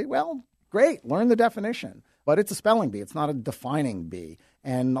correctly, well, great, learn the definition. But it's a spelling bee. It's not a defining bee.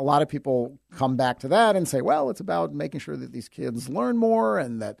 And a lot of people come back to that and say, well, it's about making sure that these kids learn more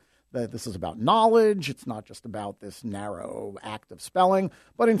and that this is about knowledge. It's not just about this narrow act of spelling.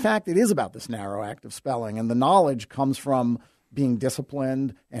 But in fact, it is about this narrow act of spelling. And the knowledge comes from being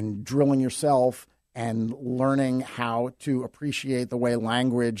disciplined and drilling yourself and learning how to appreciate the way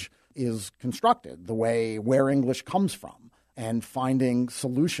language is constructed, where English comes from, and finding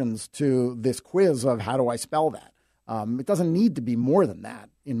solutions to this quiz of how do I spell that. It doesn't need to be more than that,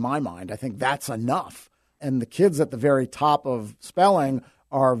 in my mind. I think that's enough. And the kids at the very top of spelling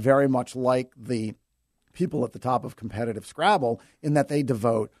are very much like the people at the top of competitive Scrabble in that they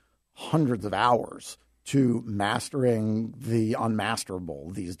devote hundreds of hours to mastering the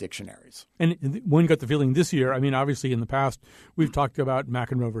unmasterable, these dictionaries. And one got the feeling this year, I mean, obviously in the past, we've talked about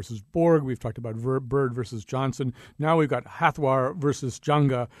McEnroe versus Borg, we've talked about Bird versus Johnson. Now we've got Hathwar versus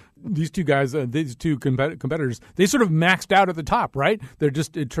Janga. These two guys, these two competitors, they sort of maxed out at the top, right?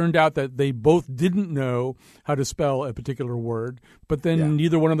 It turned out that they both didn't know how to spell a particular word, but then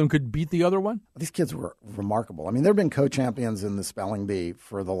neither one of them could beat the other one? These kids were remarkable. I mean, there have been co-champions in the Spelling Bee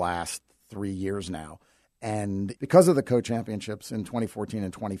for the last 3 years now. And because of the co-championships in 2014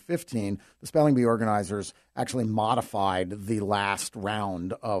 and 2015, the Spelling Bee organizers actually modified the last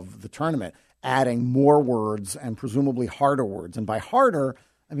round of the tournament, adding more words and presumably harder words. And by harder,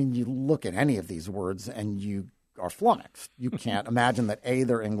 I mean, you look at any of these words and you are flummoxed. You can't imagine that A,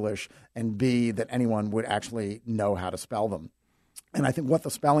 they're English, and B, that anyone would actually know how to spell them. And I think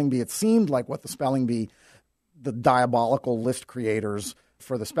it seemed like what the Spelling Bee, the diabolical list creators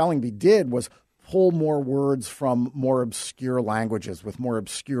for the Spelling Bee did was pull more words from more obscure languages with more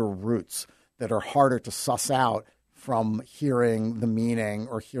obscure roots that are harder to suss out from hearing the meaning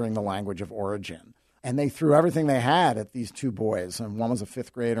or hearing the language of origin. And they threw everything they had at these two boys. And one was a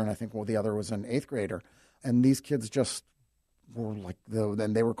fifth grader, and I think the other was an eighth grader. And these kids just were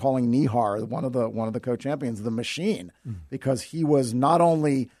and they were calling Nihar, one of the co-champions, the machine, because he was not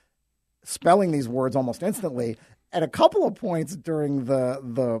only spelling these words almost instantly. At a couple of points during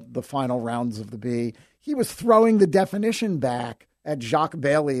the final rounds of the Bee, he was throwing the definition back at Jacques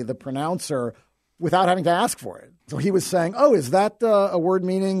Bailly, the pronouncer, without having to ask for it. So he was saying, oh, is that a word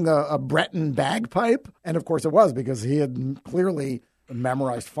meaning a Breton bagpipe? And of course it was, because he had clearly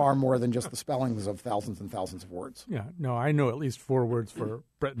memorized far more than just the spellings of thousands and thousands of words. Yeah, no, I know at least 4 words for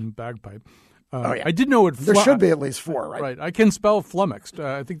Breton bagpipe. Yeah. I did know it. There should be at least 4, right? Right. I can spell flummoxed.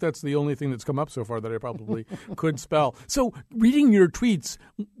 I think that's the only thing that's come up so far that I probably could spell. So reading your tweets,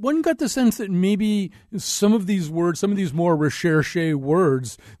 one got the sense that maybe some of these words, some of these more recherche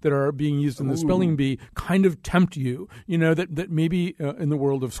words that are being used in the spelling bee kind of tempt you. That maybe in the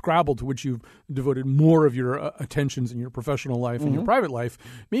world of Scrabble, to which you've devoted more of your attentions in your professional life and your private life,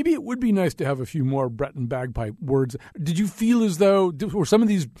 maybe it would be nice to have a few more Breton bagpipe words. Did you feel as though, were some of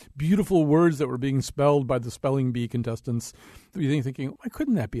these beautiful words that were being spelled by the spelling bee contestants, you thinking, why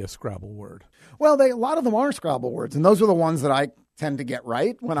couldn't that be a Scrabble word? Well, a lot of them are Scrabble words, and those are the ones that I tend to get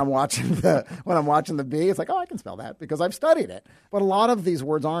right when I'm watching the bee. It's like, I can spell that because I've studied it. But a lot of these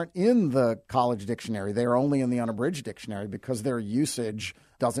words aren't in the college dictionary. They are only in the unabridged dictionary because their usage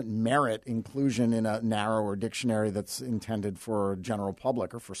doesn't merit inclusion in a narrower dictionary that's intended for general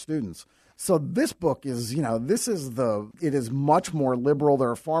public or for students. So this book is, it is much more liberal.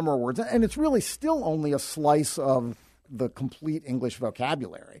 There are far more words, and it's really still only a slice of the complete English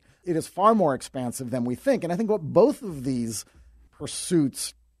vocabulary. It is far more expansive than we think. And I think what both of these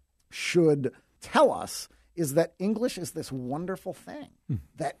pursuits should tell us is that English is this wonderful thing,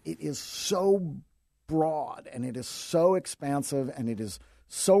 that it is so broad and it is so expansive and it is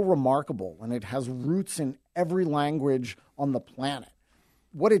so remarkable and it has roots in every language on the planet.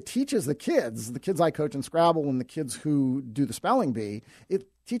 What it teaches the kids I coach in Scrabble and the kids who do the spelling bee, it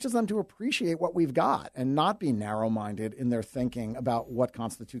teaches them to appreciate what we've got and not be narrow-minded in their thinking about what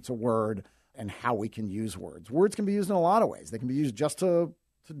constitutes a word and how we can use words. Words can be used in a lot of ways. They can be used just to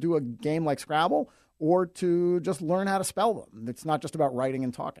do a game like Scrabble or to just learn how to spell them. It's not just about writing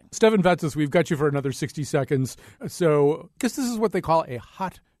and talking. Stefan Fatsis, we've got you for another 60 seconds. So I guess this is what they call a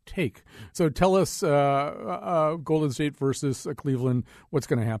hot take. So tell us, Golden State versus Cleveland, what's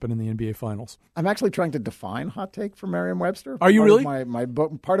going to happen in the NBA Finals? I'm actually trying to define hot take for Merriam-Webster. Are you really? My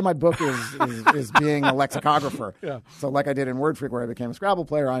book, part of my book is being a lexicographer. Yeah. So like I did in Word Freak where I became a Scrabble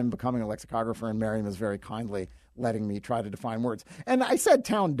player, I'm becoming a lexicographer, and Merriam is very kindly letting me try to define words. And I said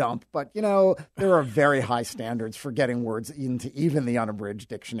town dump, but, there are very high standards for getting words into even the unabridged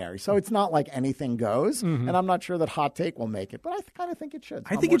dictionary. So it's not like anything goes, and I'm not sure that hot take will make it, but I kind of think it should.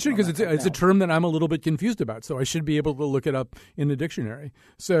 I think it should because it's a term that I'm a little bit confused about, so I should be able to look it up in the dictionary.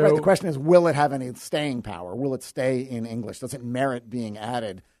 So right, the question is, will it have any staying power? Will it stay in English? Does it merit being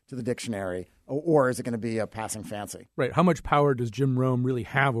added to the dictionary, or is it going to be a passing fancy? Right. How much power does Jim Rome really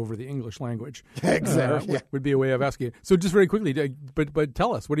have over the English language? Exactly. Would be a way of asking it. So just very quickly, but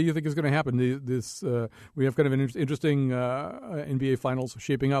tell us, what do you think is going to happen? We have kind of an interesting NBA Finals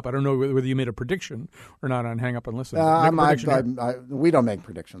shaping up. I don't know whether you made a prediction or not on Hang Up and Listen. We don't make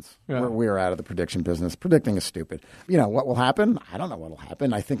predictions. Yeah. We are out of the prediction business. Predicting is stupid. What will happen? I don't know what will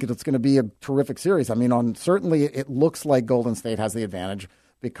happen. I think it's going to be a terrific series. I mean, certainly it looks like Golden State has the advantage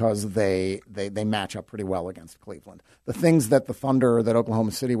because they match up pretty well against Cleveland. The things that the Thunder, that Oklahoma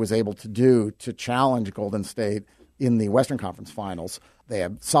City was able to do to challenge Golden State in the Western Conference Finals, they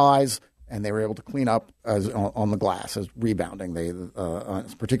have size, and they were able to clean up on the glass as rebounding,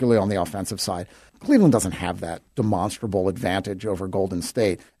 particularly on the offensive side. Cleveland doesn't have that demonstrable advantage over Golden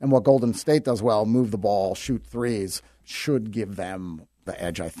State. And what Golden State does well, move the ball, shoot threes, should give them the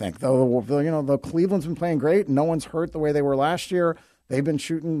edge, I think. Though, the Cleveland's been playing great. No one's hurt the way they were last year. They've been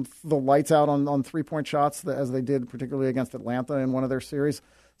shooting the lights out on three-point shots as they did, particularly against Atlanta in one of their series.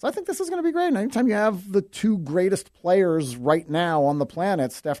 So I think this is going to be great. And anytime you have the two greatest players right now on the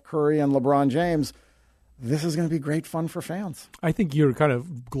planet, Steph Curry and LeBron James, this is going to be great fun for fans. I think you're kind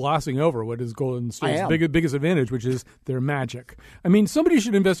of glossing over what is Golden State's biggest advantage, which is their magic. I mean, somebody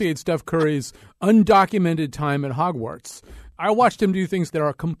should investigate Steph Curry's undocumented time at Hogwarts. I watched him do things that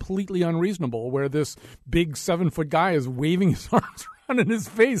are completely unreasonable, where this big 7-foot guy is waving his arms around in his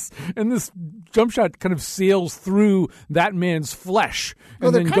face, and this jump shot kind of sails through that man's flesh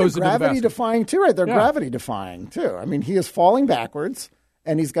and then goes into the basket. They're gravity-defying, too, right? They're gravity-defying, too. I mean, he is falling backwards,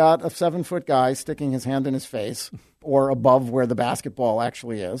 and he's got a 7-foot guy sticking his hand in his face or above where the basketball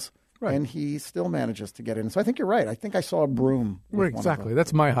actually is. Right. And he still manages to get in. So I think you're right. I think I saw a broom. Right, exactly.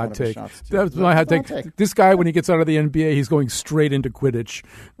 That's my hot take. That's my hot take. This guy, when he gets out of the NBA, he's going straight into Quidditch.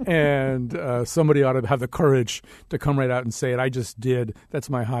 And somebody ought to have the courage to come right out and say it. I just did. That's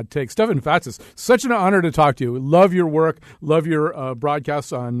my hot take. Stefan Fatsis, such an honor to talk to you. Love your work. Love your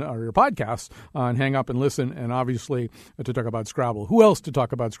broadcasts or your podcasts on Hang Up and Listen. And obviously to talk about Scrabble. Who else to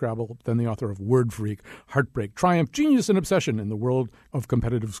talk about Scrabble than the author of Word Freak, Heartbreak, Triumph, Genius, and Obsession in the world of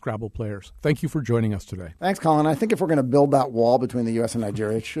competitive Scrabble players. Thank you for joining us today. Thanks, Colin. I think if we're going to build that wall between the U.S. and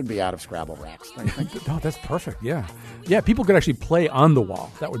Nigeria, it should be out of Scrabble racks. Oh, that's perfect. Yeah. Yeah, people could actually play on the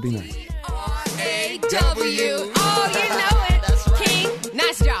wall. That would be nice. R-A-W. Oh, you know it. King,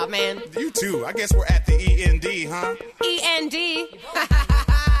 Nice job, man. You too. I guess we're at the END, huh? END.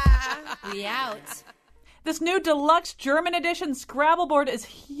 We out. This new deluxe German edition Scrabble board is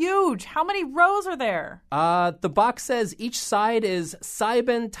huge. How many rows are there? The box says each side is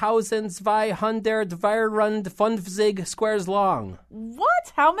 7,250 squares long.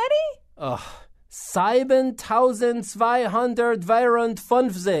 What? How many?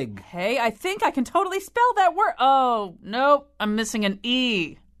 7,250. Hey, I think I can totally spell that word. Oh, nope, I'm missing an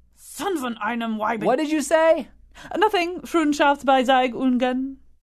E. Son von einem Weib. What did you say? Nothing. Freundschaft bei Zeig Ungen.